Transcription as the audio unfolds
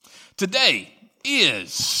Today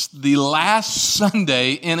is the last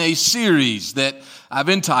Sunday in a series that I've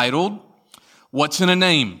entitled, What's in a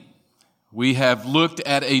Name? We have looked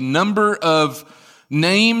at a number of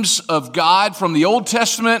names of God from the Old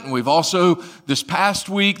Testament, and we've also, this past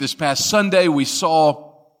Sunday, we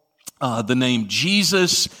saw the name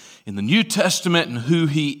Jesus in the New Testament and who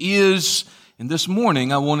He is. And this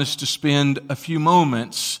morning, I want us to spend a few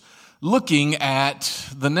moments looking at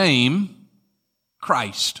the name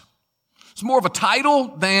Christ. It's more of a title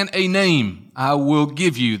than a name. I will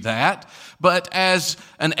give you that. But as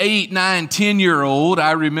an 8, 9, 10-year-old,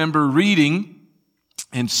 I remember reading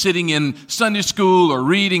and sitting in Sunday school or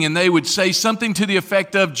reading, and they would say something to the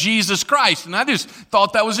effect of Jesus Christ. And I just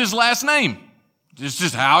thought that was His last name. It's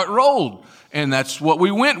just how it rolled. And that's what we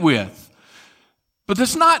went with. But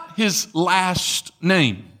that's not His last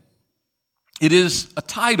name. It is a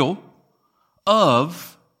title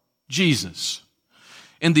of Jesus.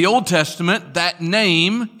 In the Old Testament, that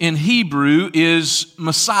name in Hebrew is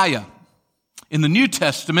Messiah. In the New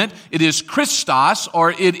Testament, it is Christos,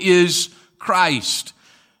 or it is Christ.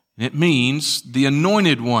 And it means the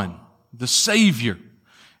anointed one, the Savior.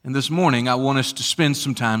 And this morning, I want us to spend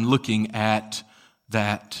some time looking at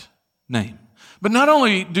that name. But not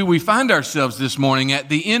only do we find ourselves this morning at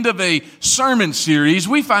the end of a sermon series,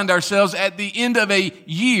 we find ourselves at the end of a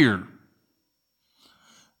year.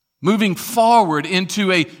 Moving forward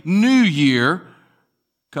into a new year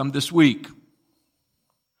come this week.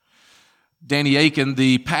 Danny Aiken,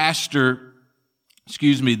 the president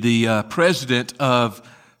of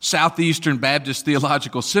Southeastern Baptist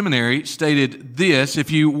Theological Seminary, stated this: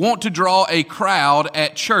 if you want to draw a crowd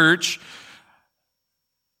at church,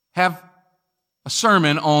 have a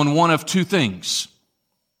sermon on one of two things.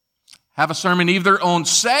 Have a sermon either on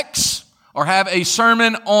sex or have a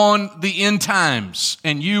sermon on the end times,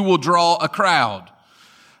 and you will draw a crowd.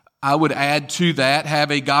 I would add to that,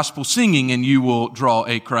 have a gospel singing, and you will draw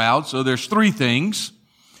a crowd. So there's three things.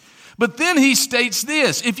 But then he states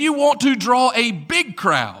this: if you want to draw a big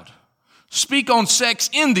crowd, speak on sex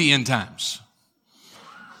in the end times.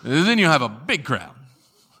 Then you'll have a big crowd.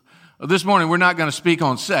 This morning, we're not going to speak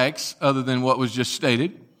on sex, other than what was just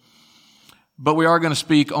stated. But we are going to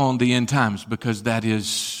speak on the end times, because that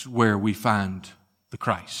is where we find the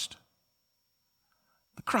Christ.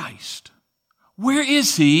 The Christ. Where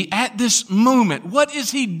is He at this moment? What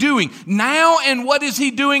is He doing now, and what is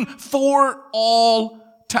He doing for all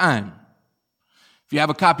time? If you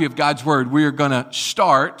have a copy of God's Word, we are going to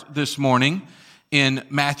start this morning in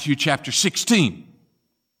Matthew chapter 16.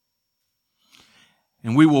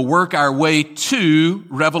 And we will work our way to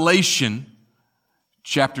Revelation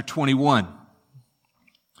chapter 21.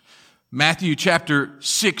 Matthew chapter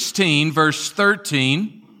 16, verse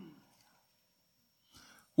 13,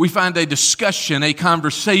 we find a discussion, a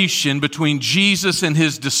conversation between Jesus and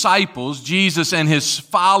His disciples, Jesus and His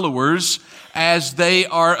followers, as they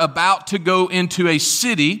are about to go into a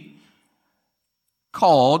city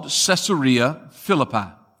called Caesarea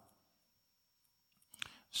Philippi.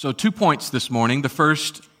 So 2 points this morning. The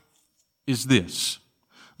first is this: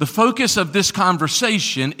 the focus of this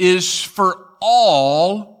conversation is for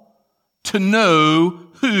all to know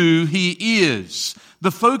who He is.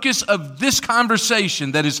 The focus of this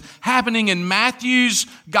conversation that is happening in Matthew's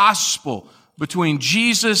gospel between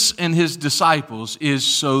Jesus and His disciples is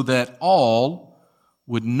so that all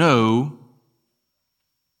would know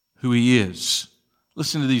who He is.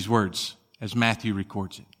 Listen to these words as Matthew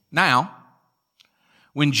records it. Now,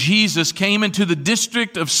 when Jesus came into the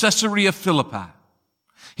district of Caesarea Philippi,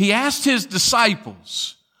 He asked His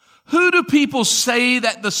disciples, "Who do people say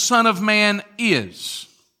that the Son of Man is?"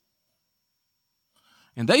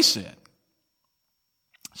 And they said,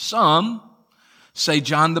 "Some say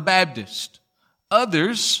John the Baptist,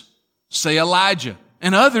 others say Elijah,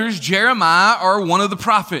 and others Jeremiah or one of the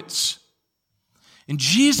prophets." And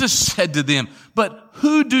Jesus said to them, "But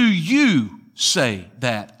who do you say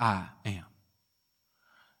that I am?"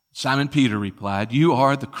 Simon Peter replied, "You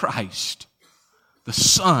are the Christ, the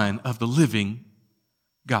Son of the living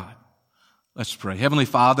God." Let's pray. Heavenly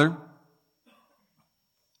Father,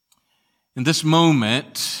 in this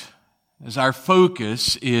moment, as our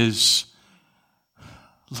focus is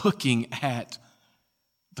looking at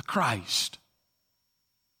the Christ,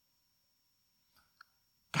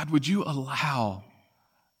 God, would You allow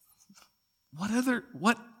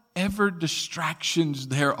whatever distractions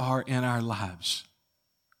there are in our lives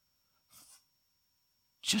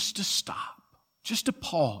just to stop, just to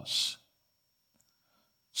pause,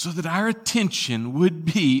 so that our attention would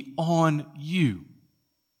be on You.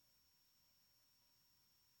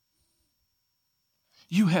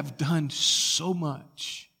 You have done so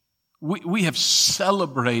much We have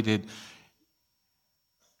celebrated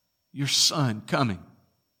your Son coming.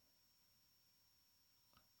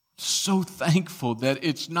 So thankful that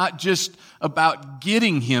it's not just about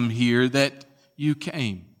getting Him here, that you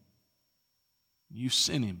came. You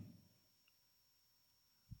sent Him.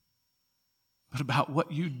 But about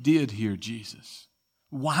what you did here, Jesus.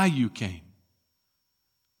 Why you came.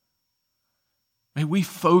 May we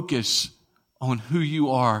focus on who you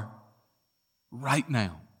are right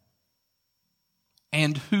now.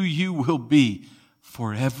 And who you will be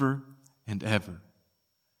forever and ever.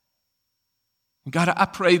 God, I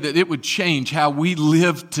pray that it would change how we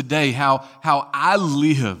live today, how I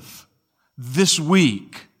live this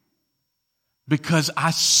week, because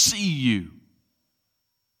I see you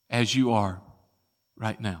as you are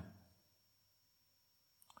right now.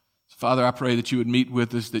 Father, I pray that you would meet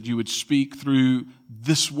with us, that you would speak through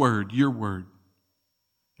this word, your word,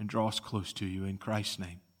 and draw us close to you in Christ's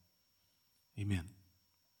name. Amen.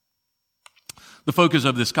 The focus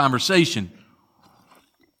of this conversation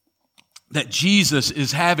that Jesus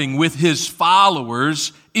is having with His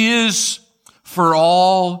followers is for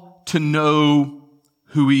all to know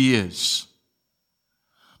who He is.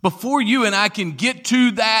 Before you and I can get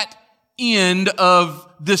to that end of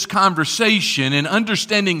this conversation and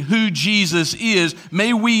understanding who Jesus is,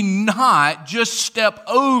 may we not just step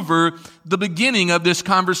over the beginning of this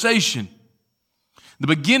conversation. The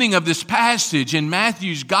beginning of this passage in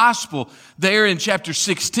Matthew's gospel there in chapter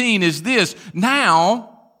 16 is this.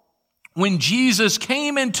 Now, when Jesus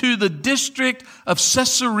came into the district of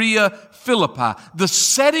Caesarea Philippi, the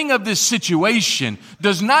setting of this situation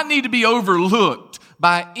does not need to be overlooked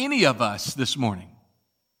by any of us this morning.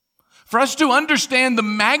 For us to understand the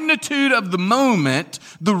magnitude of the moment,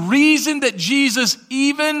 the reason that Jesus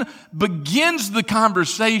even begins the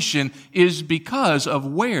conversation is because of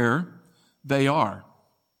where they are.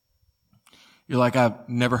 You're like, I've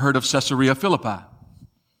never heard of Caesarea Philippi.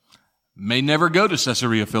 May never go to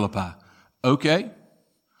Caesarea Philippi. Okay,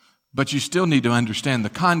 but you still need to understand the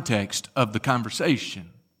context of the conversation.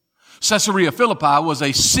 Caesarea Philippi was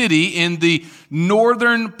a city in the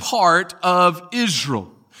northern part of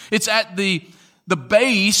Israel. It's at the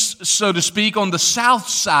base, so to speak, on the south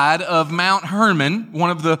side of Mount Hermon, one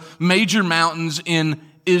of the major mountains in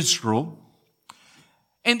Israel.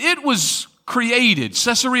 And it was created,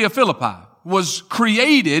 Caesarea Philippi was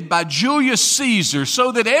created by Julius Caesar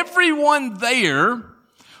so that everyone there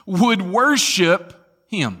would worship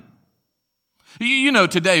him. You know,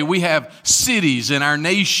 today we have cities in our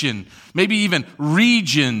nation, maybe even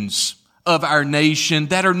regions of our nation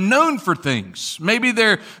that are known for things. Maybe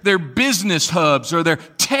they're business hubs or they're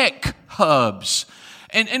tech hubs.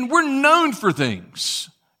 And we're known for things.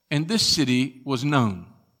 And this city was known.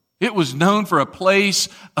 It was known for a place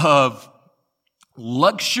of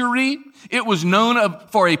luxury. It was known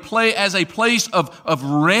as a place of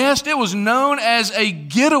rest. It was known as a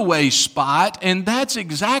getaway spot. And that's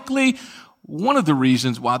exactly one of the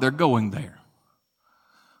reasons why they're going there.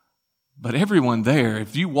 But everyone there,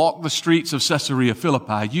 if you walk the streets of Caesarea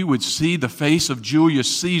Philippi, you would see the face of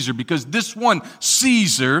Julius Caesar, because this one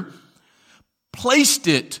Caesar placed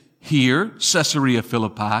it here, Caesarea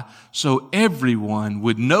Philippi, so everyone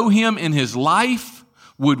would know him in his life,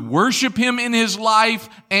 would worship him in his life,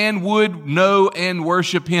 and would know and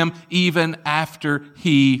worship him even after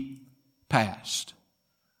he passed.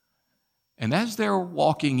 And as they're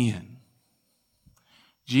walking in,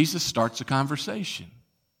 Jesus starts a conversation.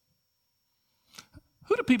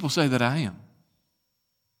 Who do people say that I am?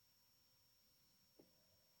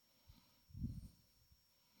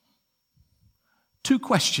 Two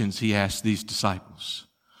questions he asked these disciples.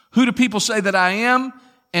 Who do people say that I am?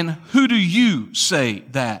 And who do you say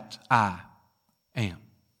that I am?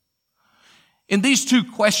 In these two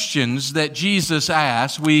questions that Jesus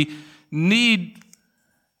asked, we need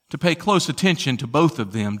to pay close attention to both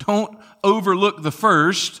of them. Don't overlook the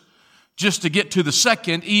first just to get to the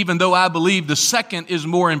second, even though I believe the second is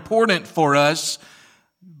more important for us.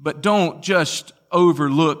 But don't just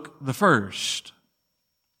overlook the first.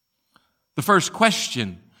 The first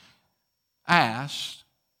question asked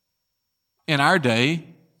in our day,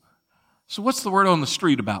 so what's the word on the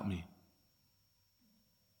street about me?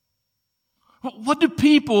 What do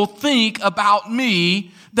people think about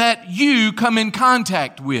me that you come in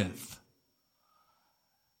contact with?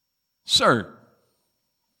 Sir,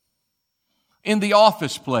 in the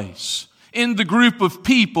office place, in the group of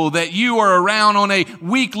people that you are around on a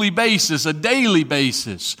weekly basis, a daily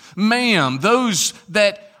basis, ma'am, those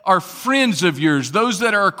that are friends of yours, those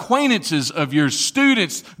that are acquaintances of yours,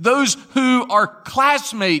 students, those who are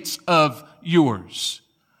classmates of yours.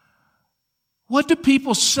 what do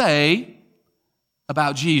people say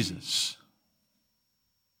about Jesus?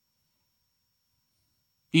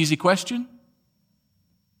 Easy question?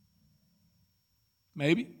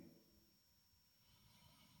 Maybe.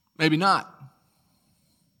 Maybe not.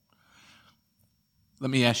 Let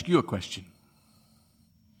me ask you a question.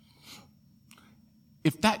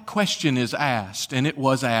 If that question is asked, and it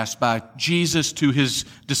was asked by Jesus to his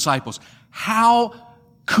disciples, how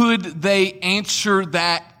could they answer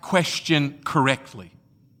that question correctly?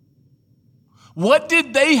 What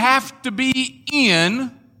did they have to be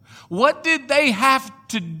in? What did they have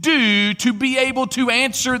to do to be able to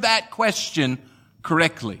answer that question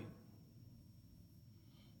correctly?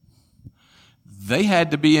 They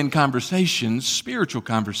had to be in conversations, spiritual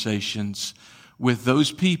conversations, with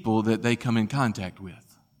those people that they come in contact with.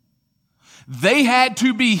 They had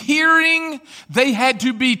to be hearing, they had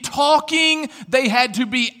to be talking, they had to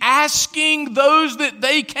be asking those that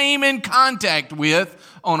they came in contact with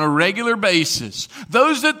on a regular basis.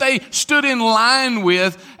 Those that they stood in line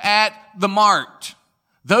with at the mart.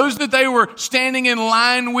 Those that they were standing in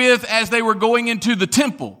line with as they were going into the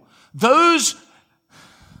temple. Those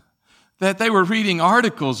that they were reading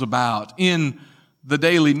articles about in the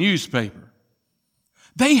daily newspaper.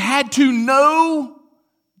 They had to know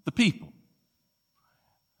the people.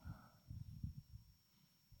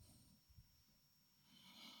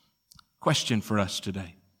 Question for us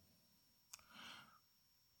today.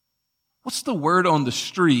 What's the word on the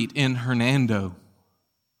street in Hernando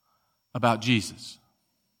about Jesus?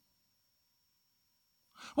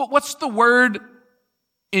 What's the word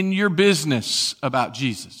in your business about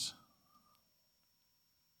Jesus?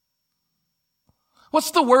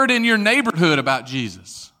 What's the word in your neighborhood about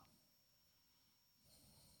Jesus?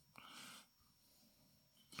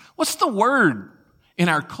 What's the word in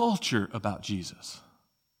our culture about Jesus?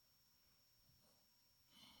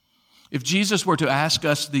 If Jesus were to ask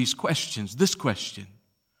us these questions, this question,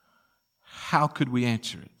 how could we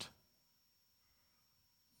answer it?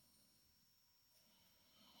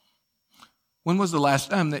 When was the last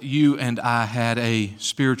time that you and I had a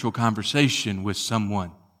spiritual conversation with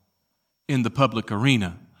someone in the public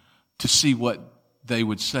arena to see what they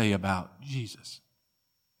would say about Jesus?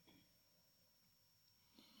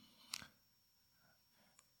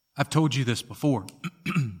 I've told you this before.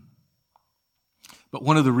 But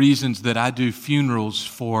one of the reasons that I do funerals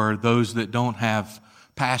for those that don't have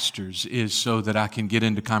pastors is so that I can get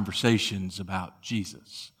into conversations about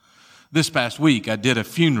Jesus. This past week, I did a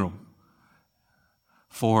funeral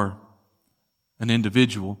for an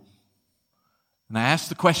individual, and I asked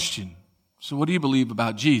the question, so what do you believe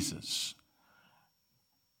about Jesus?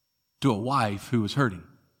 To a wife who was hurting.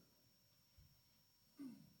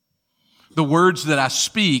 The words that I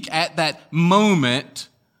speak at that moment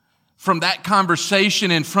from that conversation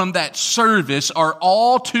and from that service are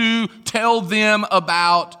all to tell them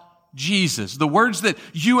about Jesus. The words that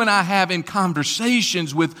you and I have in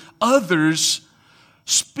conversations with others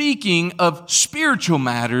speaking of spiritual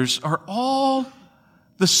matters are all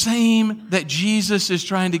the same that Jesus is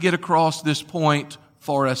trying to get across this point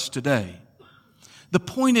for us today. The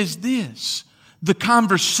point is this: the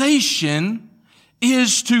conversation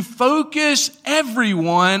is to focus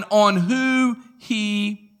everyone on who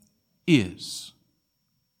He is.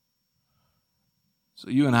 So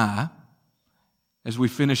you and I, as we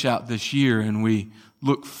finish out this year and we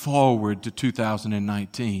look forward to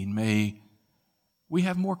 2019, may we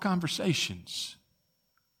have more conversations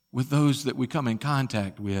with those that we come in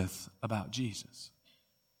contact with about Jesus.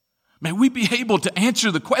 May we be able to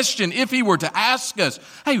answer the question if He were to ask us,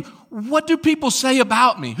 hey, what do people say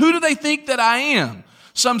about me? Who do they think that I am?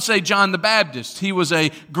 Some say John the Baptist. He was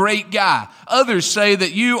a great guy. Others say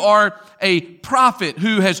that you are a prophet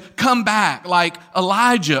who has come back like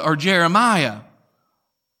Elijah or Jeremiah,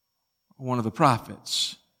 one of the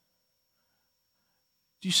prophets.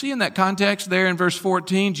 Do you see in that context there in verse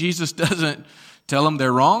 14, Jesus doesn't tell them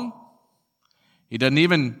they're wrong. He doesn't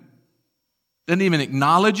even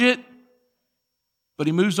acknowledge it, but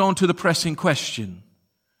He moves on to the pressing question.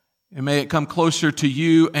 And may it come closer to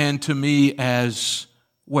you and to me as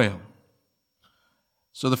well.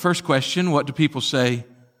 So the first question, what do people say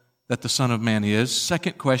that the Son of Man is?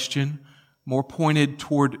 Second question, more pointed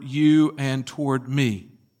toward you and toward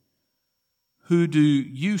me. Who do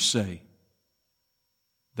you say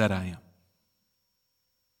that I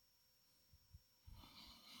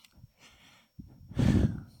am?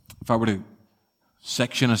 If I were to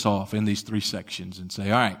section us off in these three sections and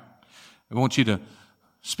say, all right, I want you to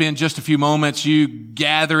spend just a few moments, you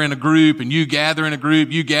gather in a group, and you gather in a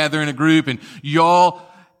group, you gather in a group, and y'all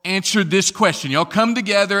answer this question. Y'all come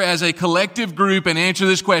together as a collective group and answer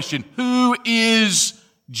this question. Who is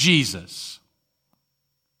Jesus?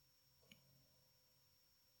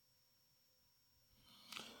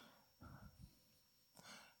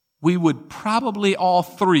 We would probably all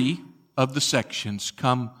three of the sections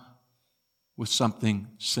come with something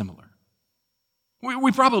similar.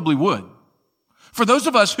 We probably would. For those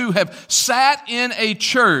of us who have sat in a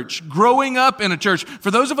church, growing up in a church,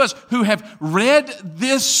 for those of us who have read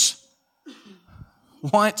this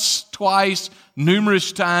once, twice,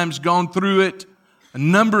 numerous times, gone through it a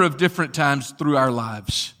number of different times through our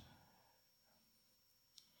lives.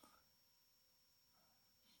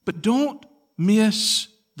 But don't miss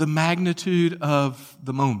the magnitude of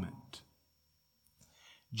the moment.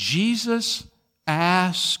 Jesus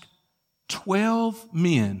asked 12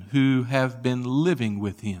 men who have been living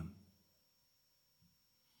with him,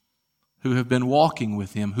 who have been walking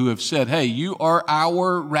with him, who have said, hey, you are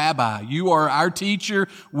our rabbi, you are our teacher,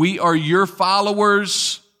 we are your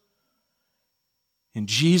followers. And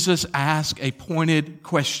Jesus asked a pointed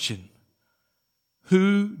question.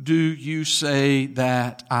 Who do you say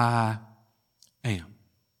that I am?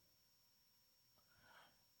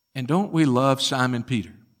 And don't we love Simon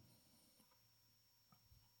Peter?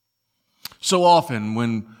 So often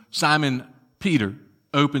when Simon Peter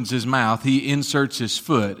opens his mouth, he inserts his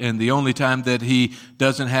foot, and the only time that he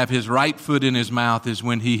doesn't have his right foot in his mouth is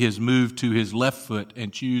when he has moved to his left foot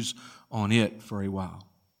and chews on it for a while.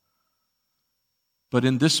 But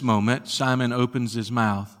in this moment, Simon opens his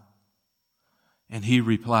mouth and he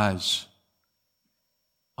replies,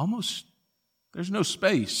 there's no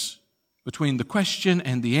space between the question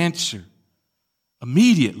and the answer.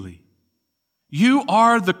 Immediately, you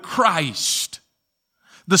are the Christ,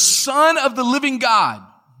 the Son of the living God.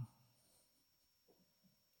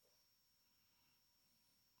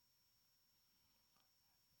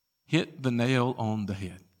 Hit the nail on the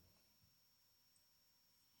head.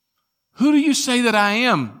 Who do you say that I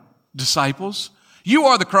am, disciples? You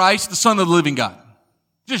are the Christ, the Son of the living God.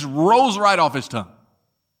 Just rolls right off his tongue.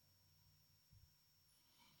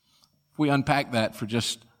 If we unpack that for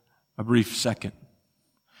just a brief second.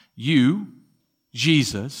 You,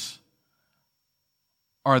 Jesus,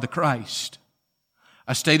 are the Christ.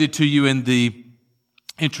 I stated to you in the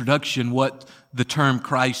introduction what the term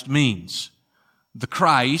Christ means. The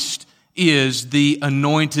Christ is the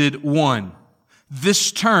anointed one.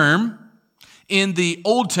 This term in the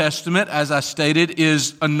Old Testament, as I stated,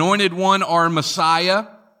 is anointed one or Messiah.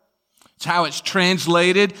 It's how it's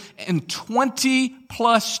translated. And 20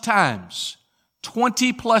 plus times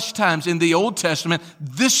in the Old Testament,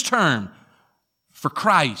 this term for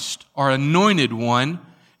Christ, or anointed one,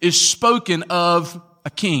 is spoken of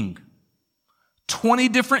a king. 20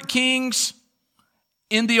 different kings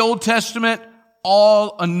in the Old Testament,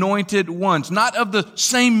 all anointed ones. Not of the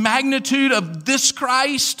same magnitude of this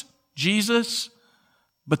Christ, Jesus,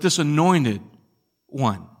 but this anointed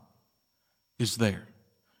one is there.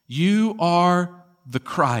 You are the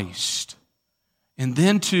Christ. And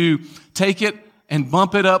then to take it and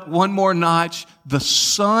bump it up one more notch, the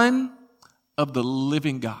Son of the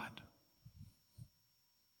living God.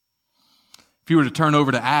 If you were to turn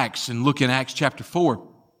over to Acts and look in Acts chapter 4,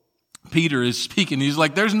 Peter is speaking. He's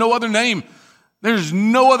like, there's no other name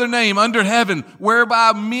under heaven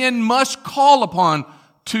whereby men must call upon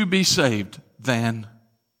to be saved than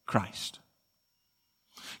Christ.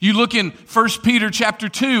 You look in 1 Peter chapter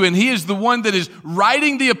 2, and he is the one that is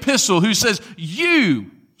writing the epistle who says,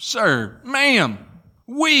 you, sir, ma'am,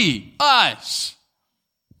 we, us.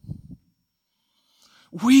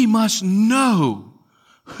 We must know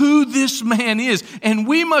who this man is, and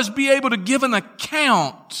we must be able to give an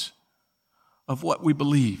account of what we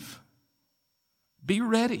believe. Be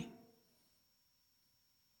ready.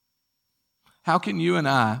 How can you and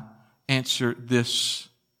I answer this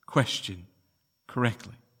question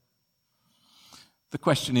correctly? The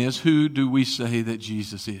question is, who do we say that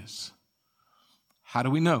Jesus is? How do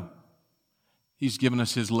we know? He's given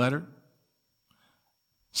us his letter.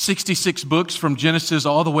 66 books from Genesis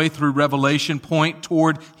all the way through Revelation point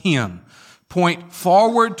toward him. Point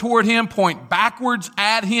forward toward him, point backwards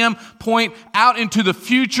at him, point out into the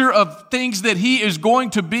future of things that he is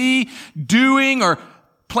going to be doing, or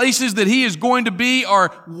places that he is going to be, or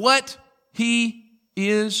what he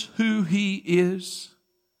is, who he is.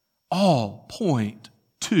 All point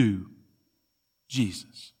to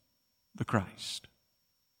Jesus, the Christ.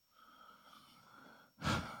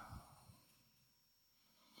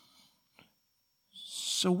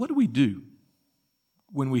 So what do we do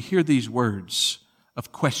when we hear these words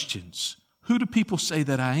of questions? Who do people say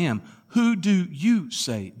that I am? Who do you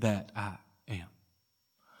say that I am?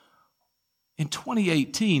 in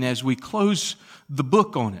 2018 as we close the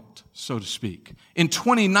book on it, so to speak. In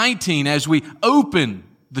 2019 as we open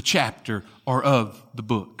the chapter or of the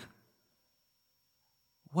book.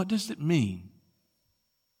 What does it mean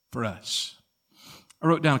for us? I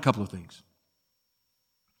wrote down a couple of things.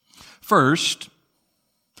 First,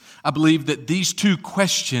 I believe that these two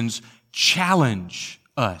questions challenge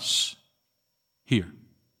us here.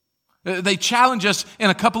 They challenge us in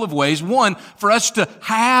a couple of ways. One, for us to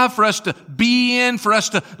have, for us to be in, for us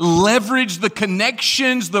to leverage the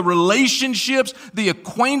connections, the relationships, the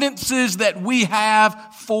acquaintances that we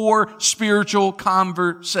have for spiritual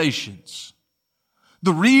conversations.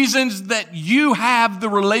 The reasons that you have the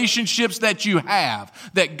relationships that you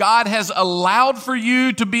have, that God has allowed for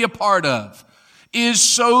you to be a part of, is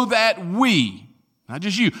so that we, not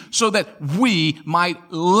just you, so that we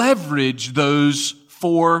might leverage those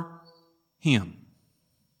for Him.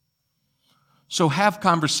 So have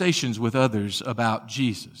conversations with others about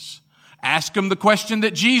Jesus. Ask them the question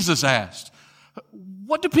that Jesus asked.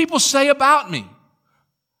 What do people say about me?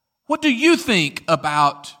 What do you think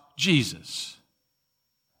about Jesus?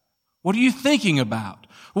 What are you thinking about?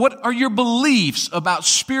 What are your beliefs about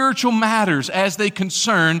spiritual matters as they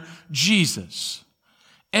concern Jesus?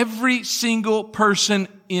 Every single person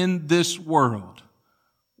in this world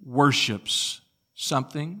worships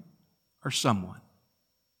something or someone.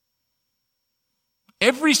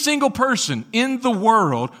 Every single person in the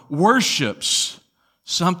world worships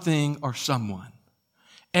something or someone.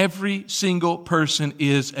 Every single person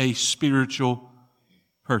is a spiritual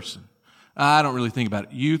person. I don't really think about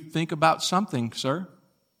it. You think about something, sir.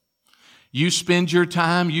 You spend your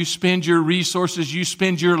time, you spend your resources, you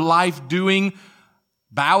spend your life doing,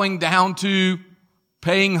 bowing down to,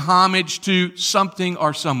 paying homage to something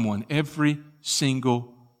or someone. Every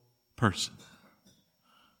single person.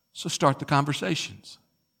 So start the conversations.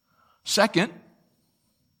 Second,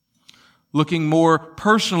 looking more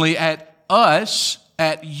personally at us,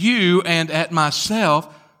 at you, and at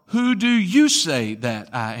myself, who do you say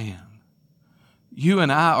that I am? You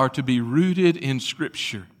and I are to be rooted in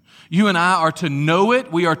Scripture. You and I are to know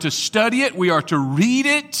it. We are to study it. We are to read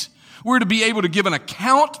it. We're to be able to give an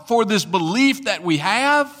account for this belief that we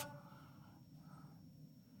have.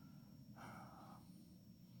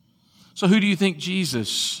 So who do you think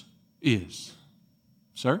Jesus is?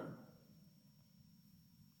 Sir?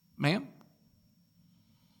 Ma'am?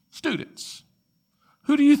 Students?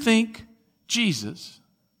 Who do you think Jesus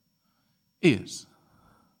is?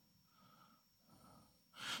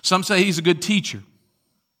 Some say He's a good teacher.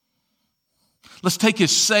 Let's take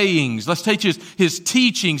His sayings, let's take His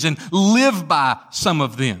teachings and live by some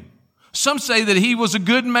of them. Some say that He was a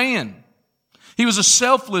good man. He was a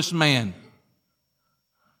selfless man.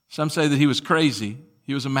 Some say that He was crazy.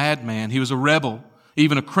 He was a madman. He was a rebel,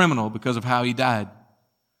 even a criminal because of how He died.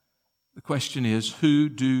 The question is, who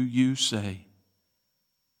do you say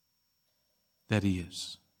that He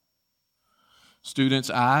is? Students,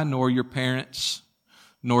 I nor your parents,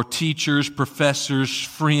 nor teachers, professors,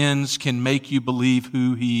 friends can make you believe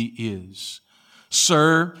who He is.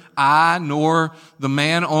 Sir, I nor the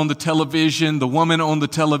man on the television, the woman on the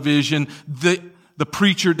television, the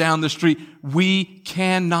preacher down the street, we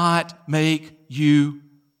cannot make you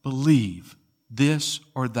believe this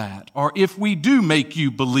or that. Or if we do make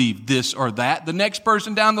you believe this or that, the next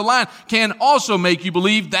person down the line can also make you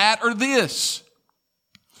believe that or this.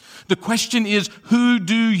 The question is, who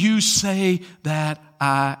do you say that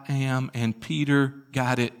I am? And Peter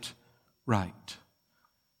got it right.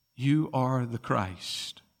 You are the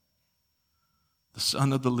Christ, the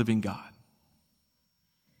Son of the living God.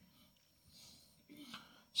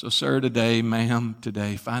 So, sir, today, ma'am,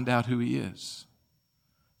 today, find out who He is.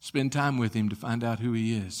 Spend time with Him to find out who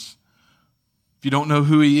He is. If you don't know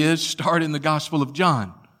who He is, start in the Gospel of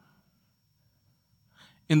John.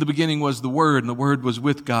 In the beginning was the Word, and the Word was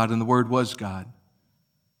with God, and the Word was God.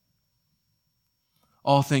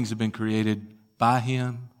 All things have been created by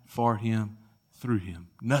Him, for Him, through Him.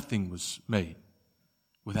 Nothing was made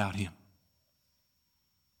without Him.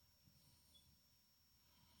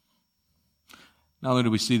 Not only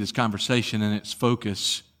do we see this conversation and its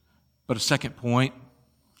focus, but a second point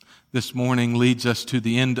this morning leads us to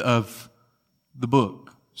the end of the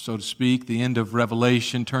book, so to speak, the end of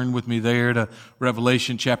Revelation. Turn with me there to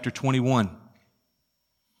Revelation chapter 21.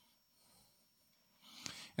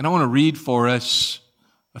 And I want to read for us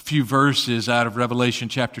a few verses out of Revelation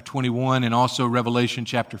chapter 21 and also Revelation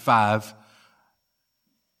chapter 5,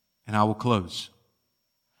 and I will close.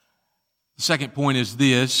 The second point is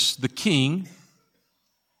this: the King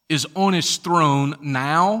is on His throne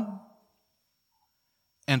now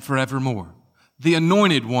and forevermore. the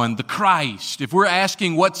Anointed One, the Christ. If we're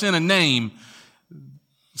asking what's in a name,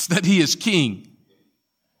 it's that He is King.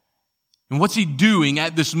 And what's He doing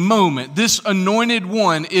at this moment? This Anointed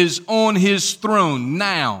One is on His throne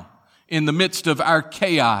now in the midst of our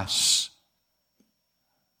chaos.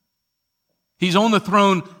 He's on the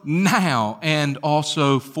throne now and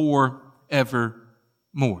also forevermore.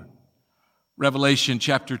 Revelation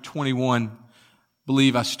chapter 21, I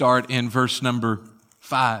believe I start in verse number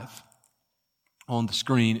 5. On the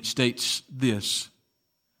screen, it states this: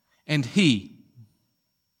 "And He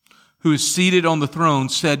who is seated on the throne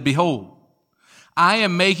said, Behold, I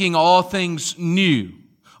am making all things new.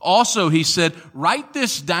 Also, He said, Write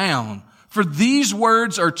this down, for these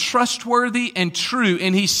words are trustworthy and true.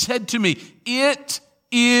 And He said to me, It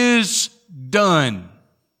is done."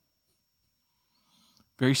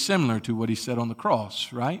 Very similar to what He said on the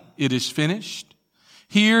cross, right? It is finished.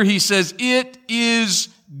 Here He says, it is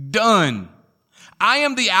done. I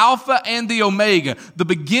am the Alpha and the Omega, the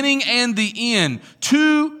beginning and the end.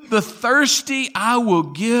 To the thirsty I will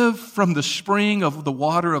give from the spring of the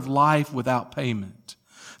water of life without payment.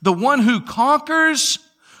 The one who conquers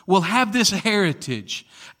will have this heritage,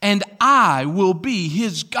 and I will be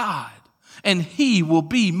his God, and he will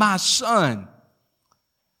be my son.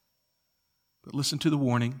 But listen to the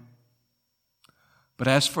warning. But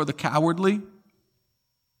as for the cowardly,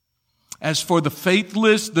 as for the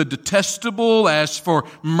faithless, the detestable, as for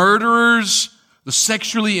murderers, the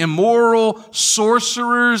sexually immoral,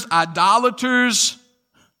 sorcerers, idolaters,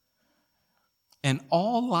 and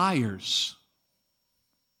all liars,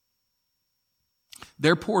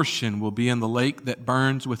 their portion will be in the lake that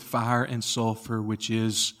burns with fire and sulfur, which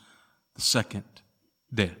is the second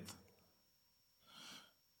death.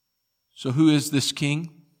 So who is this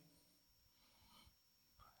king?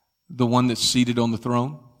 The one that's seated on the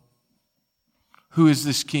throne? Who is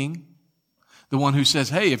this king? The one who says,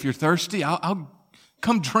 hey, if you're thirsty, I'll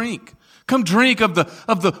come drink. Come drink of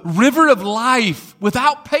the river of life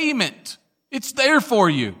without payment. It's there for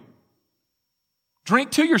you.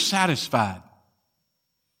 Drink till you're satisfied.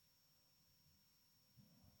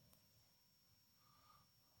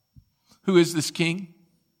 Who is this king?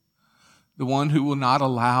 The one who will not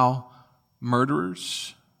allow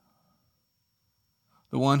murderers,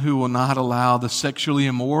 the one who will not allow the sexually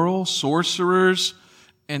immoral, sorcerers,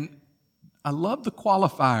 and I love the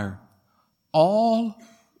qualifier, all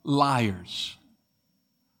liars,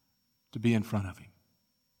 to be in front of him.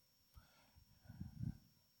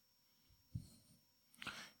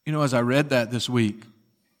 You know, as I read that this week,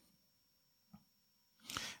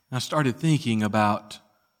 I started thinking about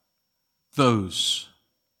those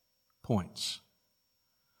points.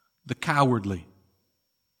 The cowardly.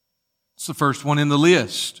 It's the first one in the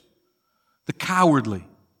list. The cowardly,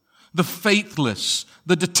 the faithless,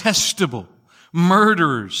 the detestable,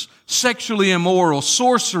 murderers, sexually immoral,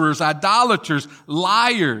 sorcerers, idolaters,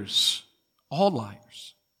 liars, all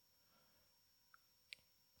liars.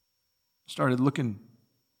 Started looking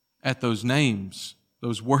at those names,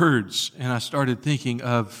 those words, and I started thinking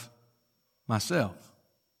of myself.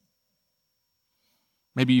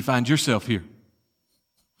 Maybe you find yourself here.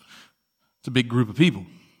 It's a big group of people.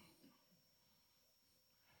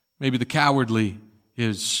 Maybe the cowardly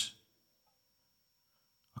is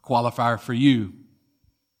a qualifier for you.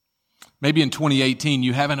 Maybe in 2018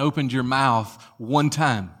 you haven't opened your mouth one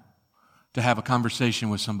time to have a conversation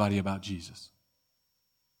with somebody about Jesus.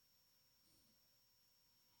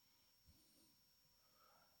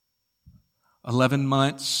 "11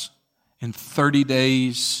 months and 30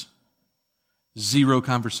 days, 0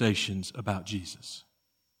 conversations about Jesus."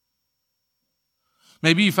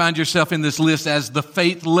 Maybe you find yourself in this list as the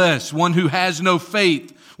faithless, one who has no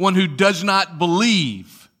faith, one who does not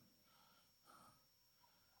believe.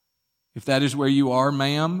 If that is where you are,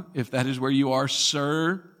 ma'am, if that is where you are,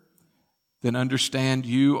 sir, then understand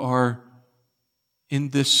you are in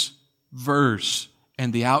this verse,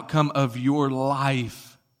 and the outcome of your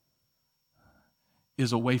life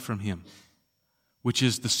is away from Him, which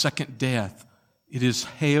is the second death. It is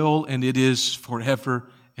hell, and it is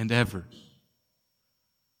forever and ever.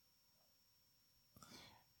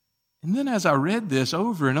 And then as I read this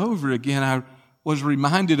over and over again, I was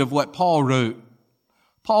reminded of what Paul wrote.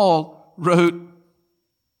 Paul wrote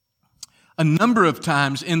a number of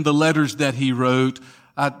times in the letters that he wrote.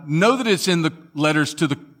 I know that it's in the letters to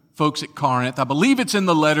the folks at Corinth. I believe it's in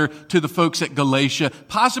the letter to the folks at Galatia,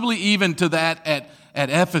 possibly even to that at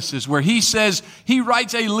Ephesus, where he says, he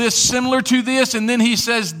writes a list similar to this, and then he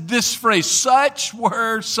says this phrase, "Such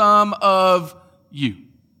were some of you."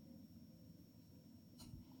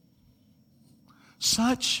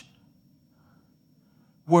 Such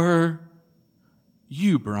were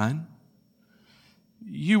You, Brian,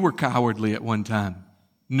 you were cowardly at one time,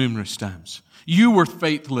 numerous times. You were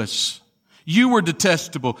faithless. You were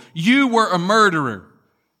detestable. You were a murderer.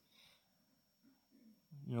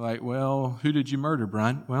 You're like, well, who did you murder,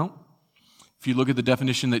 Brian? Well, if you look at the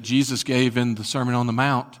definition that Jesus gave in the Sermon on the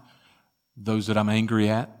Mount, those that I'm angry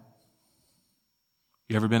at.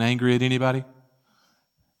 You ever been angry at anybody?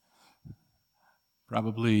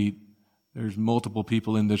 Probably there's multiple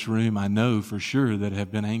people in this room I know for sure that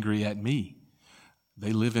have been angry at me.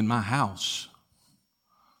 They live in my house.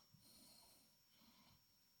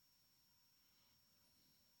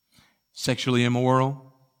 Sexually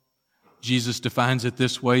immoral. Jesus defines it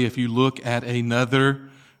this way. If you look at another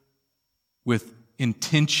with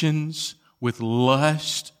intentions, with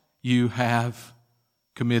lust, you have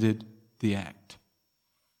committed the act.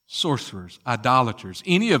 Sorcerers, idolaters,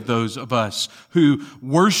 any of those of us who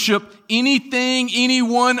worship anything,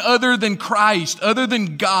 anyone other than Christ, other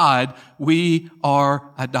than God, we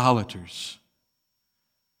are idolaters.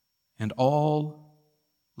 And all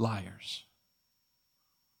liars.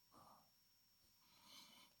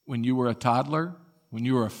 When you were a toddler, when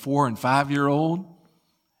you were a 4 and 5-year-old,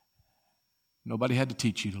 nobody had to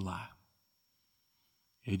teach you to lie.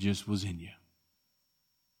 It just was in you.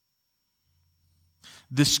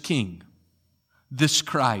 This King, this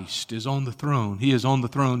Christ is on the throne. He is on the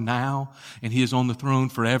throne now, and He is on the throne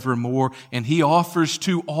forevermore. And He offers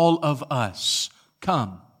to all of us,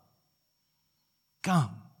 come.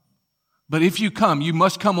 Come. But if you come, you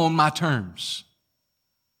must come on my terms.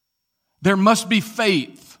 There must be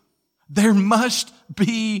faith. There must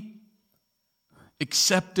be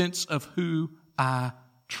acceptance of who I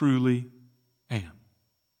truly am.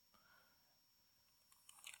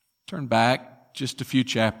 Turn back just a few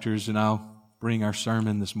chapters and I'll bring our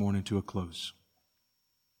sermon this morning to a close.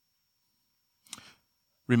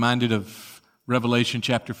 Reminded of Revelation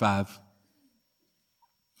chapter 5.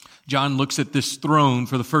 John looks at this throne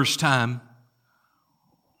for the first time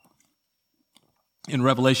in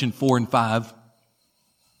Revelation 4 and 5.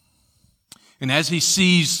 And as he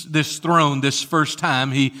sees this throne this first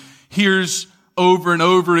time, he hears over and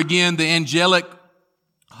over again the angelic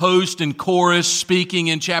host and chorus speaking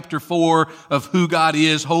in chapter 4 of who God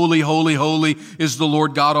is. Holy, holy, holy is the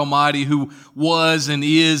Lord God Almighty, who was and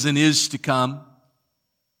is to come.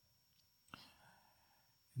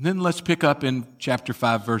 And then let's pick up in chapter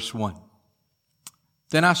 5, verse 1.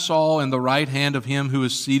 Then I saw in the right hand of him who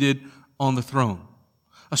is seated on the throne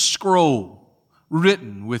a scroll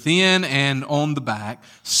written within and on the back,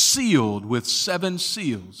 sealed with 7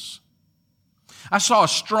 seals. I saw a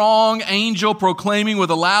strong angel proclaiming with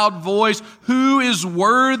a loud voice, "Who is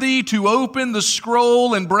worthy to open the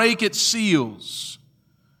scroll and break its seals?"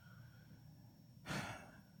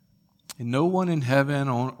 And no one in heaven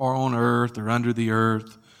or on earth or under the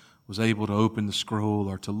earth was able to open the scroll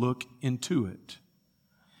or to look into it.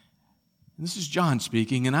 And this is John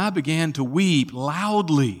speaking, and I began to weep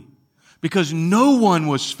loudly, because no one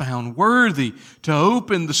was found worthy to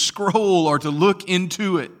open the scroll or to look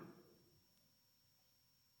into it.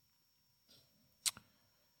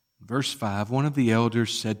 Verse 5, one of the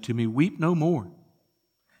elders said to me, "Weep no more.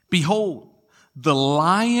 Behold, the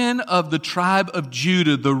Lion of the tribe of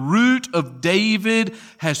Judah, the Root of David,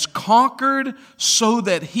 has conquered so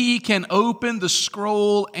that He can open the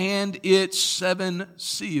scroll and its 7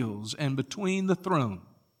 seals." And between the throne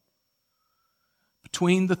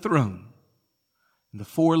and the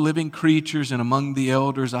 4 living creatures and among the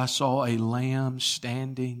elders, I saw a lamb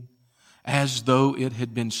standing as though it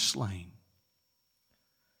had been slain,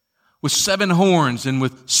 with 7 horns and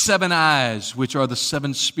with 7 eyes, which are the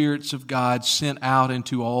 7 spirits of God sent out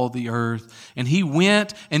into all the earth. And he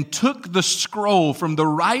went and took the scroll from the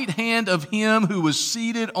right hand of him who was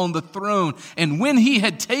seated on the throne. And when he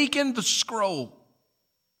had taken the scroll,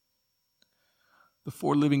 the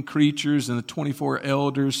 4 living creatures and the 24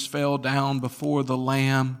 elders fell down before the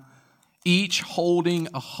Lamb, each holding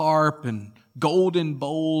a harp and golden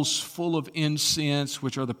bowls full of incense,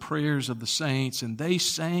 which are the prayers of the saints. And they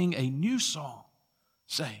sang a new song,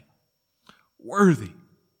 saying, "Worthy,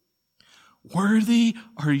 worthy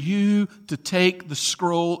are you to take the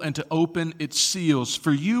scroll and to open its seals.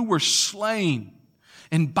 For you were slain,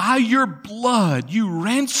 and by your blood you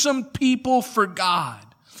ransomed people for God,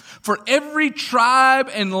 for every tribe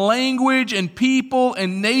and language and people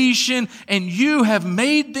and nation, and you have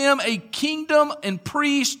made them a kingdom and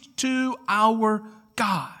priests to our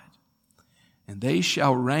God. And they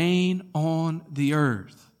shall reign on the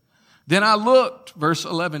earth." Then I looked, verse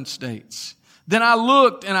 11 states, Then I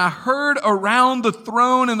looked and I heard around the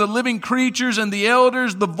throne and the living creatures and the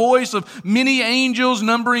elders the voice of many angels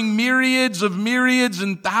numbering myriads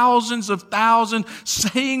and thousands of thousands,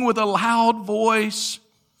 saying with a loud voice,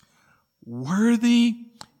 "Worthy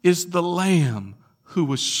is the Lamb who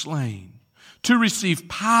was slain to receive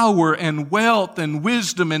power and wealth and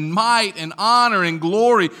wisdom and might and honor and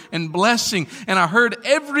glory and blessing." And I heard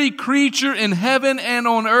every creature in heaven and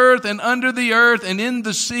on earth and under the earth and in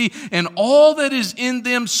the sea and all that is in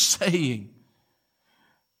them saying,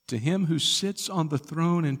 "To him who sits on the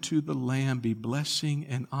throne and to the Lamb be blessing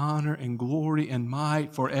and honor and glory and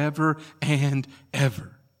might forever and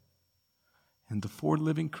ever." And the four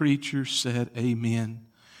living creatures said, "Amen."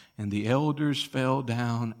 And the elders fell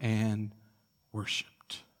down and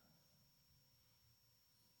worshipped.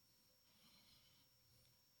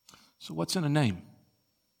 So what's in a name?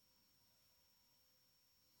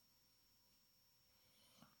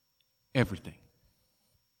 Everything.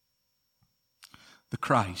 The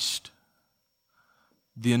Christ,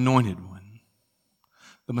 the Anointed One,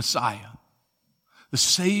 the Messiah, the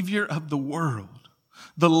Savior of the world,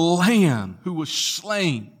 the Lamb who was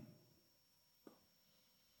slain.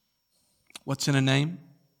 What's in a name?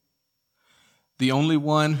 The only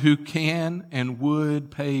one who can and would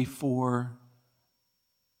pay for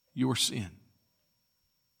your sin,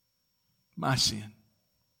 my sin.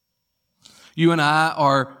 You and I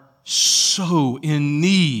are so in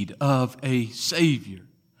need of a Savior.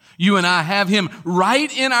 You and I have Him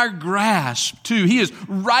right in our grasp too. He is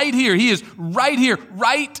right here. He is right here,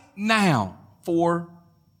 right now for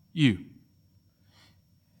you.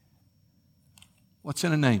 What's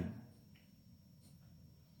in a name?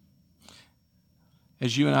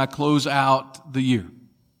 As you and I close out the year,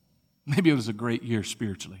 maybe it was a great year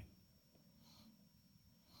spiritually.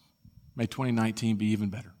 May 2019 be even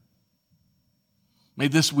better. May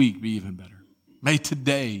this week be even better. May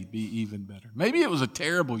today be even better. Maybe it was a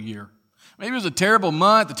terrible year. Maybe it was a terrible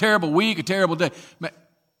month, a terrible week, a terrible day.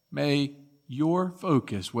 May your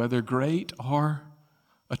focus, whether great or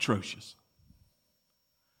atrocious,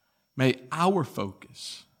 may our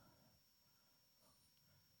focus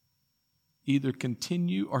either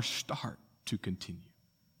continue or start to continue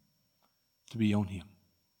to be on Him.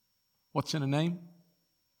 What's in a name?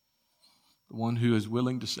 The one who is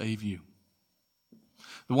willing to save you.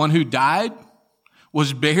 The one who died,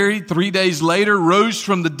 was buried, 3 days later, rose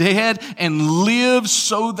from the dead, and lives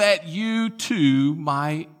so that you too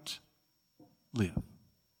might live.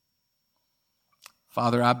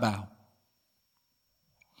 Father, I bow.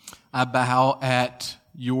 I bow at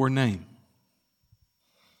your name.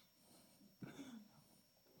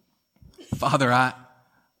 Father, I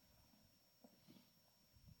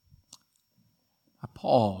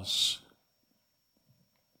pause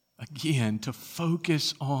again to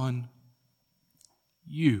focus on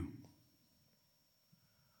you.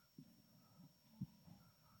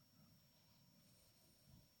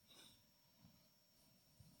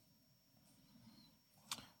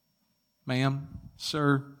 Ma'am,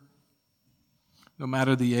 sir, no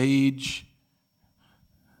matter the age,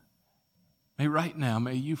 right now,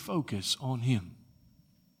 may you focus on Him.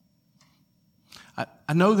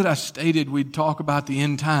 I know that I stated we'd talk about the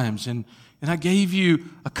end times, and I gave you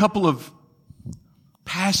a couple of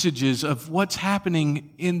passages of what's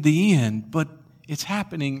happening in the end, but it's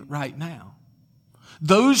happening right now.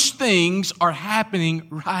 Those things are happening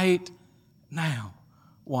right now.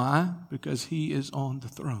 Why? Because He is on the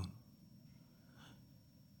throne.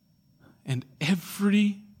 And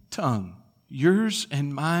every tongue, yours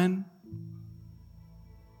and mine,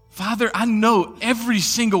 Father, I know every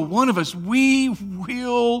single one of us, we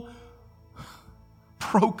will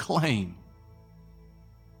proclaim,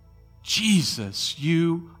 Jesus,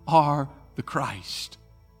 you are the Christ,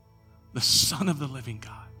 the Son of the living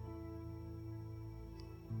God.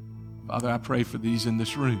 Father, I pray for these in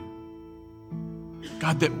this room.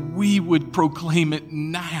 God, that we would proclaim it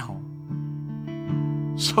now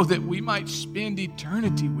so that we might spend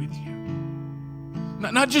eternity with you.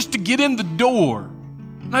 Not just to get in the door,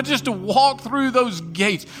 not just to walk through those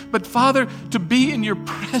gates, but Father, to be in your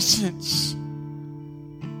presence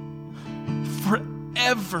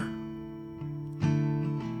forever.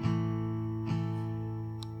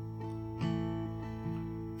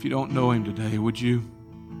 If you don't know Him today, would you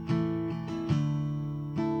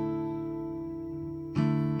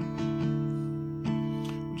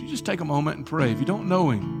just take a moment and pray? If you don't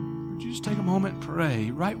know Him, would you just take a moment and pray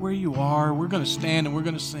right where you are? We're going to stand and we're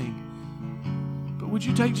going to sing. Would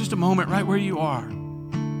you take just a moment right where you are?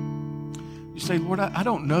 You say, Lord, I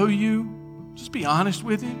don't know you. Just be honest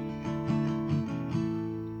with Him.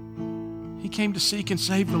 He came to seek and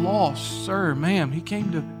save the lost. Sir, ma'am, He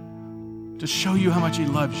came to show you how much He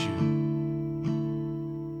loves you.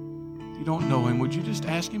 If you don't know Him, would you just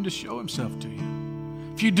ask Him to show Himself to you?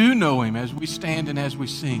 If you do know Him, as we stand and as we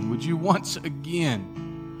sing, would you once again,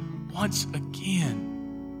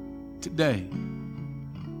 today,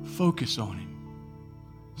 focus on Him,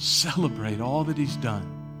 celebrate all that He's done,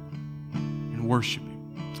 and worship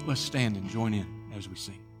Him. Let's stand and join in as we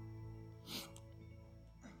sing.